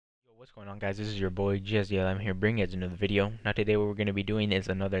What's going on, guys? This is your boy GSDLM here, bringing you guys another video. Now today what we're going to be doing is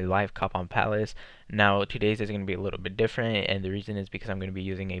another live cop on Palace. Now today's is going to be a little bit different, and the reason is because I'm going to be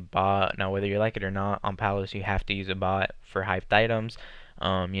using a bot. Now whether you like it or not, on Palace you have to use a bot for hyped items.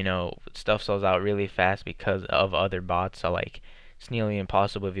 Stuff sells out really fast because of other bots, so like it's nearly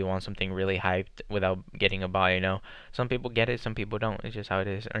impossible if you want something really hyped without getting a bot. Some people get it, some people don't. It's just how it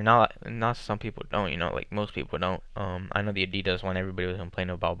is. Or not some people don't, like most people don't. I know the Adidas one, everybody was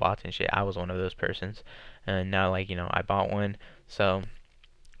complaining about bots and shit. I was one of those persons. And now, like, I bought one. So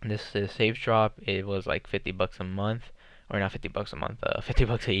this is Safe Drop. It was like 50 bucks a month. Or not 50 bucks a month, 50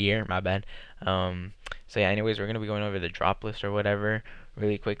 bucks a year, my bad. So yeah, anyways, we're gonna be going over the drop list or whatever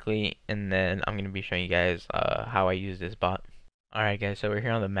really quickly, and then I'm gonna be showing you guys how I use this bot. Alright guys, so we're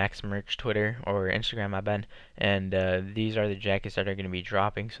here on the Max Merch Twitter, or Instagram, my bad, and these are the jackets that are going to be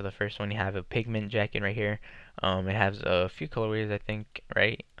dropping. So the first one, you have a pigment jacket right here. It has a few colorways, I think,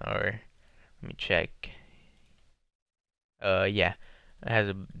 right? Or, let me check. Yeah. It has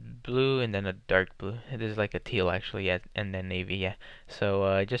a blue and then a dark blue. It is like a teal actually, yeah, and then navy, yeah.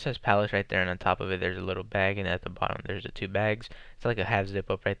 So it just says Palace right there, and on top of it there's a little bag, and at the bottom there's the two bags. It's like a half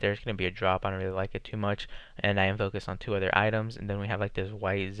zip up right there. It's gonna be a drop. I don't really like it too much, and I am focused on two other items. And then we have like this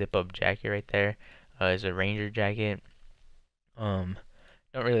white zip up jacket right there. It's a Ranger jacket. Um,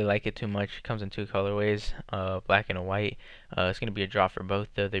 don't really like it too much. It comes in two colorways, black and a white. It's gonna be a drop for both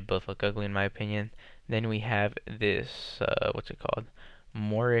though. They both look ugly in my opinion. Then we have this, what's it called?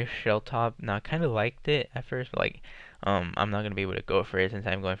 Moorish shell top. Now I kind of liked it at first, but like, I'm not gonna be able to go for it since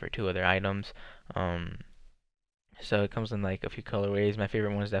I'm going for two other items. Um, so it comes in like a few colorways. My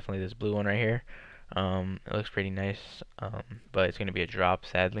favorite one is definitely this blue one right here. It looks pretty nice, but it's gonna be a drop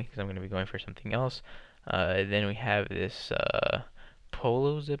sadly because I'm gonna be going for something else. Then we have this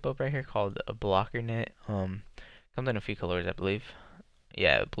polo zip up right here called a blocker knit. Comes in a few colors, I believe.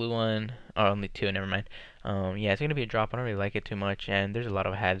 Yeah, blue one, or only two, never mind. Yeah, it's gonna be a drop. I don't really like it too much, and there's a lot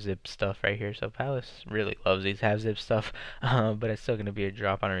of half zip stuff right here. So Palace really loves these half zip stuff, but it's still gonna be a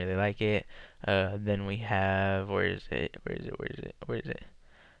drop. I don't really like it. Then we have, where is it? Where is it? Where is it? Where is it?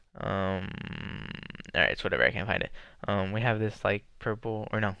 Um, Alright, it's whatever. I can't find it. We have this like purple,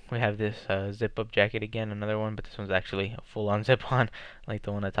 or no, we have this zip up jacket again, another one, but this one's actually a full on zip on, like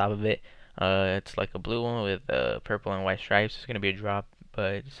the one on top of it. It's like a blue one with purple and white stripes. It's gonna be a drop,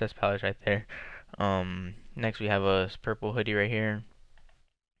 but it says Palace right there. Next we have a purple hoodie right here.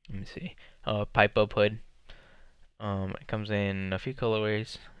 Let me see. Pipe up hood. It comes in a few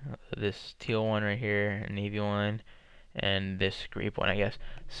colorways. This teal one right here, a navy one, and this grape one, I guess.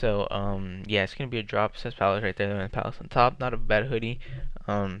 So, yeah, it's gonna be a drop. It says Palace right there, and Palace on top. Not a bad hoodie,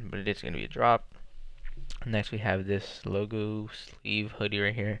 but it is gonna be a drop. Next we have this logo sleeve hoodie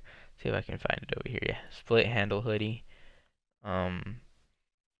right here. See if I can find it over here. Yeah, split handle hoodie.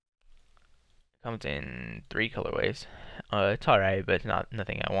 Comes in three colorways. It's alright, but it's not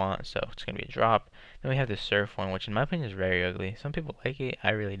nothing I want, so it's gonna be a drop. Then we have this surf one, which in my opinion is very ugly. Some people like it, I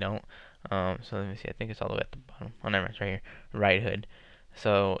really don't. So let me see. I think it's all the way at the bottom. Oh, never mind, it's right here. Right hood.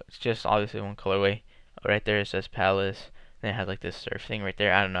 So it's just obviously one colorway. Right there it says Palace. Then it has like this surf thing right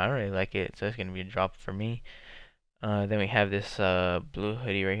there. I don't know. I don't really like it, so it's gonna be a drop for me. Then we have this blue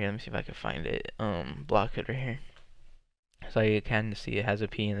hoodie right here. Let me see if I can find it. Block hood right here. So you can see it has a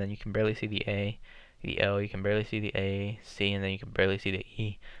P, and then you can barely see the A, the L, you can barely see the A, C, and then you can barely see the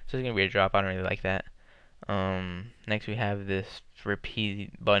E. So it's gonna be a drop. I don't really like that. Next we have this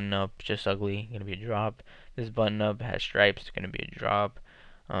repeat button up, just ugly, gonna be a drop. This button up has stripes, it's gonna be a drop.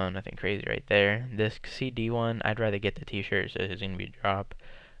 Nothing crazy right there. This CD one, I'd rather get the T-shirt, so it's gonna be a drop.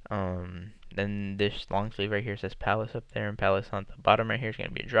 Then this long sleeve right here says Palace up there, and Palace on the bottom right here is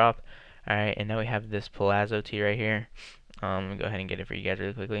gonna be a drop. Alright, and now we have this palazzo tee right here. Let me go ahead and get it for you guys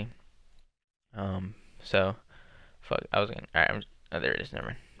really quickly. So, fuck, I was gonna, alright, oh, there it is, never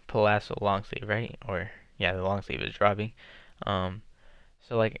mind. Palazzo long sleeve, right? Or, yeah, the long sleeve is dropping.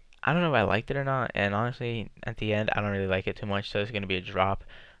 So, like, I don't know if I liked it or not, and honestly, at the end, I don't really like it too much, so it's gonna be a drop.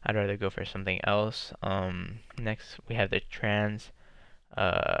 I'd rather go for something else. Next, we have the trans,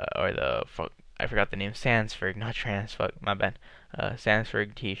 or the, fuck, I forgot the name, Sandsford, not trans, fuck, my bad.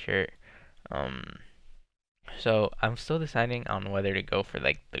 Sandsford t-shirt. So I'm still deciding on whether to go for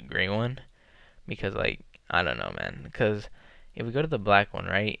like the gray one, because like I don't know, man. Because if we go to the black one,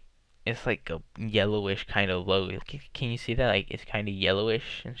 right, it's like a yellowish kind of logo. Can you see that? Like it's kind of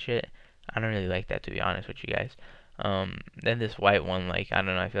yellowish and shit. I don't really like that, to be honest with you guys. Then this white one, like I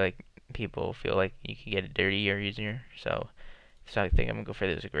don't know. I feel like people feel like you can get it dirty or easier. So I think I'm gonna go for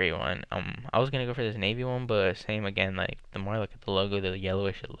this gray one. I was gonna go for this navy one, but same again. Like the more I look at the logo, the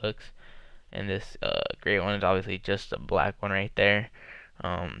yellowish it looks. And this gray one is obviously just a black one right there.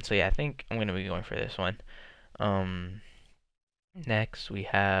 So yeah, I think I'm gonna be going for this one. Um, Next we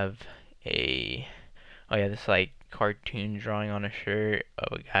have a oh yeah, this like cartoon drawing on a shirt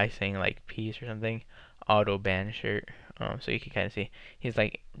of a guy saying like peace or something. Auto ban shirt. So you can kind of see he's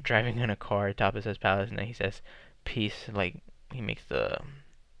like driving in a car. Top it says palace, and then he says peace. Like he makes the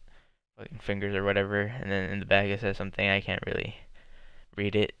fucking fingers or whatever, and then in the back it says something I can't really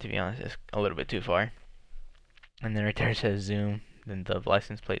read it, to be honest. It's a little bit too far. And then right there it says Zoom. Then the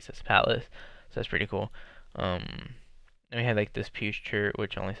license plate says Palace. So that's pretty cool. Then we have like this pew shirt,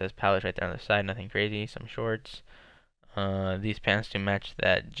 which only says Palace right there on the side. Nothing crazy. Some shorts. These pants to match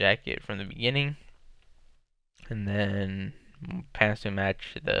that jacket from the beginning. And then pants to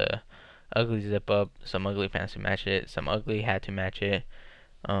match the ugly zip up. Some ugly pants to match it. Some ugly hat to match it.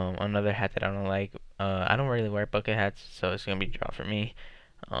 Another hat that I don't like. I don't really wear bucket hats, so it's gonna be a drop for me.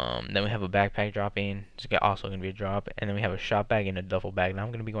 Then we have a backpack dropping. It's also gonna be a drop, and then we have a shop bag and a duffel bag. Now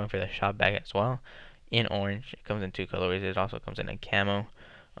I'm gonna be going for the shop bag as well, in orange. It comes in two colorways. It also comes in a camo.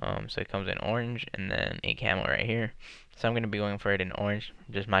 So it comes in orange and then a camo right here. So I'm gonna be going for it in orange.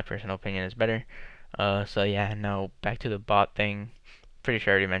 Just my personal opinion is better. So yeah, now back to the bot thing. Pretty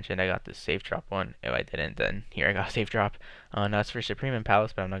sure I already mentioned I got the safe drop one. If I didn't, then here I got a safe drop. Now it's for Supreme and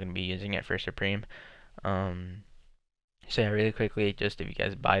Palace, but I'm not gonna be using it for Supreme. So yeah, really quickly, just if you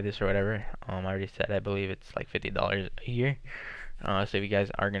guys buy this or whatever, I already said I believe it's like $50 a year. So if you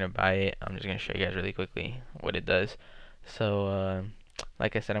guys are gonna buy it, I'm just gonna show you guys really quickly what it does. So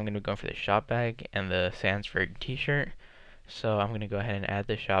like I said, I'm gonna be going for the shop bag and the Sandsburg t-shirt. So I'm gonna go ahead and add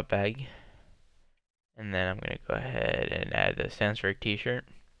the shop bag, and then I'm gonna go ahead and add the Sandsburg t-shirt,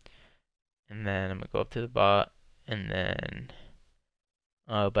 and then I'm gonna go up to the bot, and then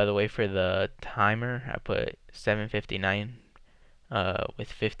by the way, for the timer, I put 7:59 with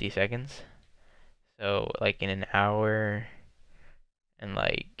 50 seconds. So like in an hour and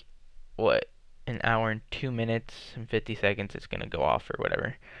like what? An hour and 2 minutes and 50 seconds it's gonna go off or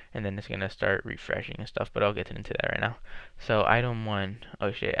whatever. And then it's gonna start refreshing and stuff, but I'll get into that right now. So item one,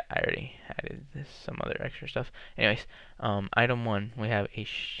 oh shit, I already added this some other extra stuff. Anyways, item one, we have a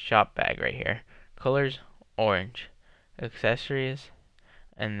shop bag right here. Colors orange. Accessories,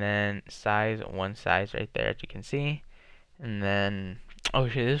 and then size, one size right there as you can see. And then oh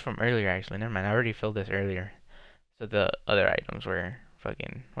shit, this is from earlier actually. Never mind, I already filled this earlier. So the other items were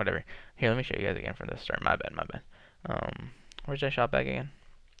fucking whatever. Here, let me show you guys again from the start. My bad, my bad. Where's that shop bag again?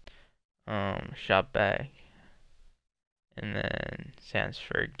 Shop bag, and then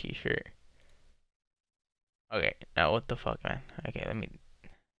Sandsburg t-shirt. Okay, now what the fuck, man? Okay, let me.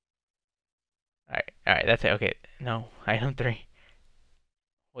 Alright, that's it. Okay, no, item three.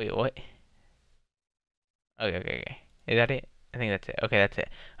 Wait, what? Okay. Is that it? I think that's it. Okay, that's it.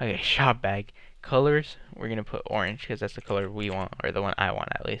 Okay, shop bag. Colors, we're gonna put orange because that's the color we want, or the one I want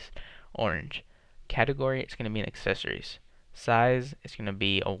at least. Orange. Category, it's gonna be an accessories. Size, it's gonna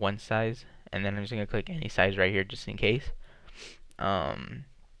be a one size, and then I'm just gonna click any size right here just in case. Then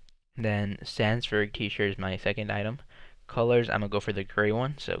Sandsburg t-shirt is my second item. Colors, I'm gonna go for the gray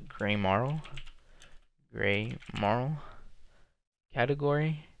one, so gray marl. Gray marl.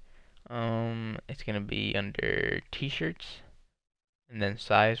 Category, it's gonna be under t-shirts, and then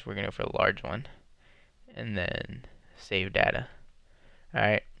size we're gonna go for a large one, and then save data.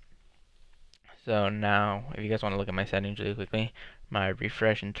 Alright, so now if you guys want to look at my settings really quickly, my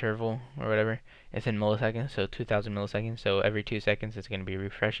refresh interval or whatever, it's in milliseconds, so 2000 milliseconds, so every 2 seconds it's gonna be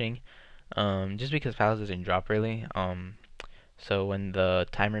refreshing. Just because Palace doesn't drop really, so when the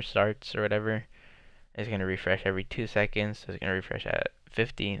timer starts or whatever, it's going to refresh every 2 seconds. So it's going to refresh at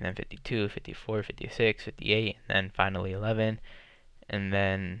 50, and then 52, 54, 56, 58, and then finally 11. And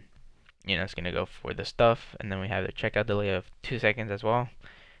then, it's going to go for the stuff. And then we have the checkout delay of 2 seconds as well.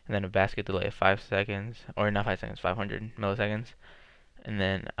 And then a basket delay of 5 seconds. Or not 5 seconds, 500 milliseconds. And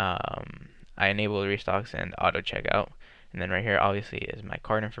then I enable restocks and auto checkout. And then right here, obviously, is my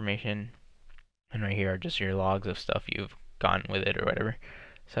card information. And right here are just your logs of stuff you've gotten with it or whatever.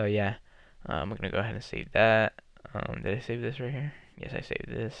 So yeah. I'm gonna go ahead and save that. Did I save this right here? Yes, I saved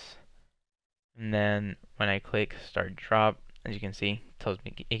this. And then when I click start drop, as you can see,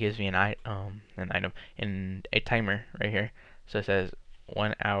 it gives me an item in a timer right here. So it says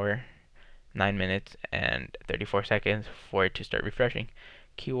 1 hour, 9 minutes, and 34 seconds for it to start refreshing.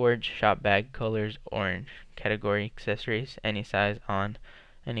 Keywords, shop bag, colors, orange. Category, accessories, any size on,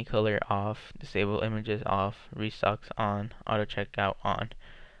 any color off, disable images off, restocks on, auto checkout on.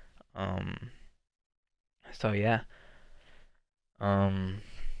 So yeah.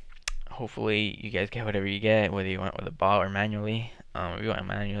 Hopefully you guys get whatever you get, whether you want with a bot or manually. If you want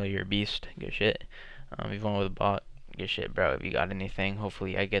manually, you're a beast. Good shit. If you want with a bot, good shit, bro. If you got anything,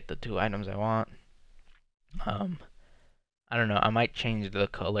 hopefully I get the 2 items I want. I don't know. I might change the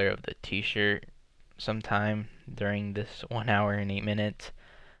color of the t-shirt sometime during this 1 hour and 8 minutes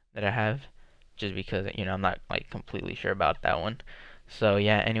that I have, just because I'm not like completely sure about that one. So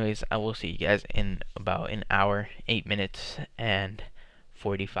yeah, anyways, I will see you guys in about an hour, 8 minutes, and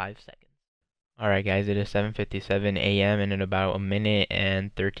 45 seconds. Alright guys, it is 7:57 a.m. and in about a minute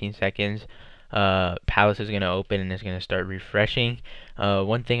and 13 seconds, Palace is going to open and it's going to start refreshing.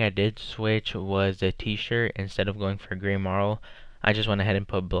 One thing I did switch was the t-shirt. Instead of going for gray marl, I just went ahead and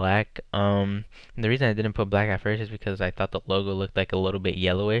put black. The reason I didn't put black at first is because I thought the logo looked like a little bit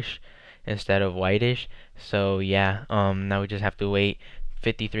yellowish instead of whitish. So yeah, now we just have to wait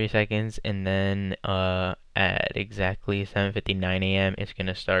 53 seconds, and then at exactly 7:59 a.m. it's going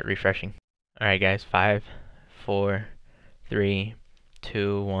to start refreshing. Alright guys, 5, 4, 3,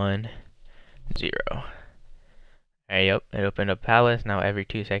 2, 1, 0. Alright, yep, it opened up Palace. Now every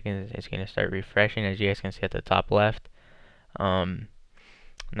 2 seconds it's going to start refreshing, as you guys can see at the top left. Now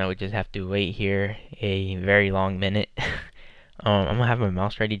we just have to wait here a very long minute. I'm going to have my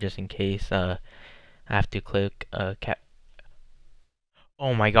mouse ready just in case I have to click cap.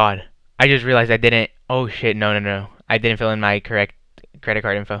 Oh my god, I just realized I didn't. Oh shit, no. I didn't fill in my correct credit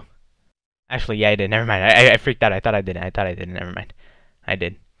card info. Actually, yeah, I did. Never mind. I freaked out. I thought I didn't. Never mind. I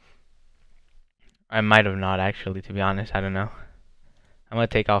did. I might have not, actually, to be honest. I don't know. I'm going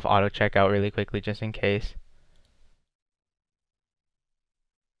to take off auto checkout really quickly just in case.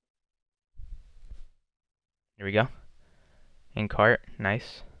 Here we go. In cart.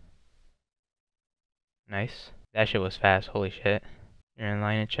 Nice. Nice. That shit was fast. Holy shit. You're in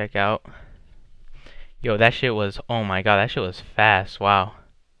line to check out. Yo, that shit was... Oh my god, that shit was fast. Wow.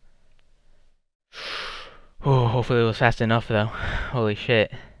 Oh, hopefully it was fast enough, though. Holy shit.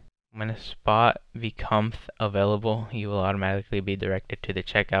 When a spot becomes available, you will automatically be directed to the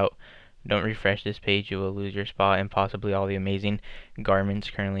checkout. Don't refresh this page, you will lose your spot and possibly all the amazing garments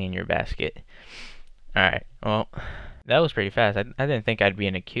currently in your basket. Alright, well, that was pretty fast. I didn't think I'd be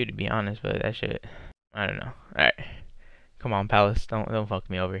in a queue, to be honest, but that shit, I don't know. Alright, come on, Palace, don't fuck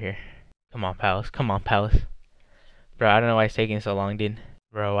me over here. Come on, Palace, come on, Palace. Bro, I don't know why it's taking so long, dude.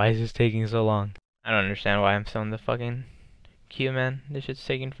 Bro, why is this taking so long? I don't understand why I'm still in the fucking queue, man. This shit's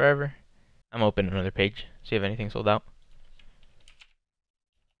taking forever. I'm opening another page, see if anything sold out.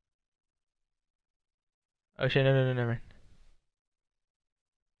 Oh shit, no, never mind.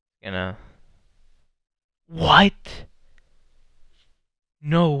 Gonna... What?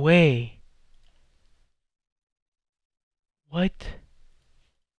 No way. What?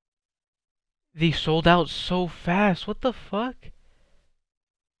 They sold out so fast. What the fuck?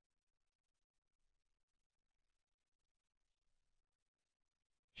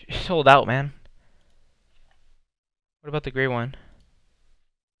 Sold out, man. What about the gray one?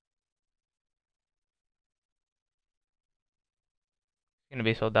 It's gonna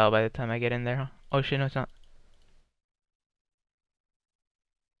be sold out by the time I get in there, huh? Oh shit, no it's not.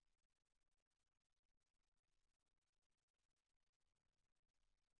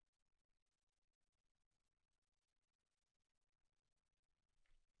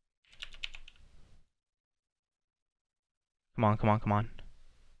 Come on, come on, come on.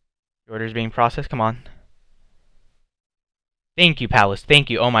 The order's being processed, come on. Thank you, Palace. Thank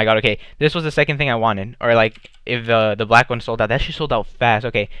you. Oh my god, okay. This was the second thing I wanted. Or like, if the black one sold out. That shit sold out fast.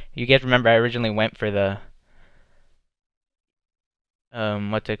 Okay, you guys remember I originally went for the...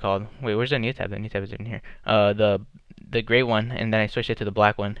 what's it called? Wait, where's the new tab? The new tab is in here. The gray one, and then I switched it to the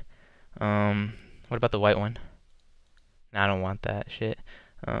black one. What about the white one? Nah, I don't want that shit.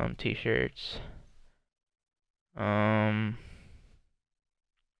 T-shirts. I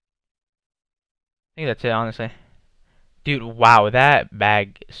think that's it, honestly. Dude, wow, that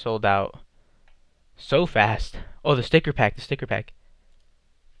bag sold out so fast. Oh, the sticker pack, the sticker pack.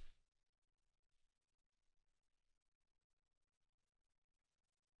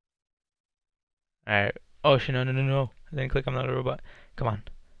 Alright. Oh, shit, no. I didn't click, I'm not a robot. Come on.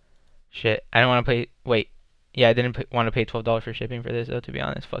 Shit, I don't want to pay... Wait. Yeah, I didn't want to pay $12 for shipping for this, though, to be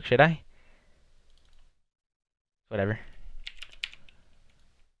honest. Fuck, should I? Whatever.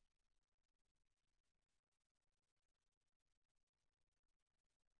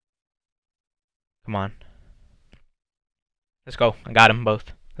 Come on. Let's go. I got them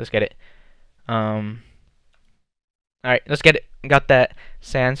both. Let's get it. Alright, let's get it. Got that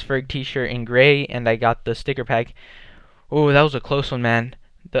Sandsford t-shirt in gray, and I got the sticker pack. Oh, that was a close one, man.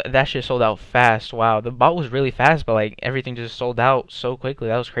 That shit sold out fast. Wow, the bot was really fast, but like everything just sold out so quickly.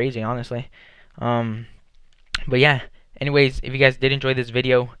 That was crazy, honestly. But yeah. Anyways, if you guys did enjoy this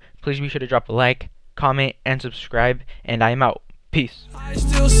video, please be sure to drop a like, comment, and subscribe, and I'm out. Peace. I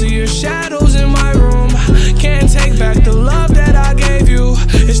still see your shadows in my room. Can't take back the love that I gave you.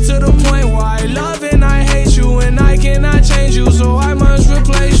 It's to the point where I love and I hate you, and I cannot change you, so I must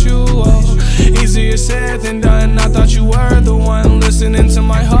replace you. Oh, easier said than done. I thought you were the one listening to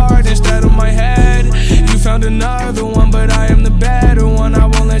my heart instead of my head. You found another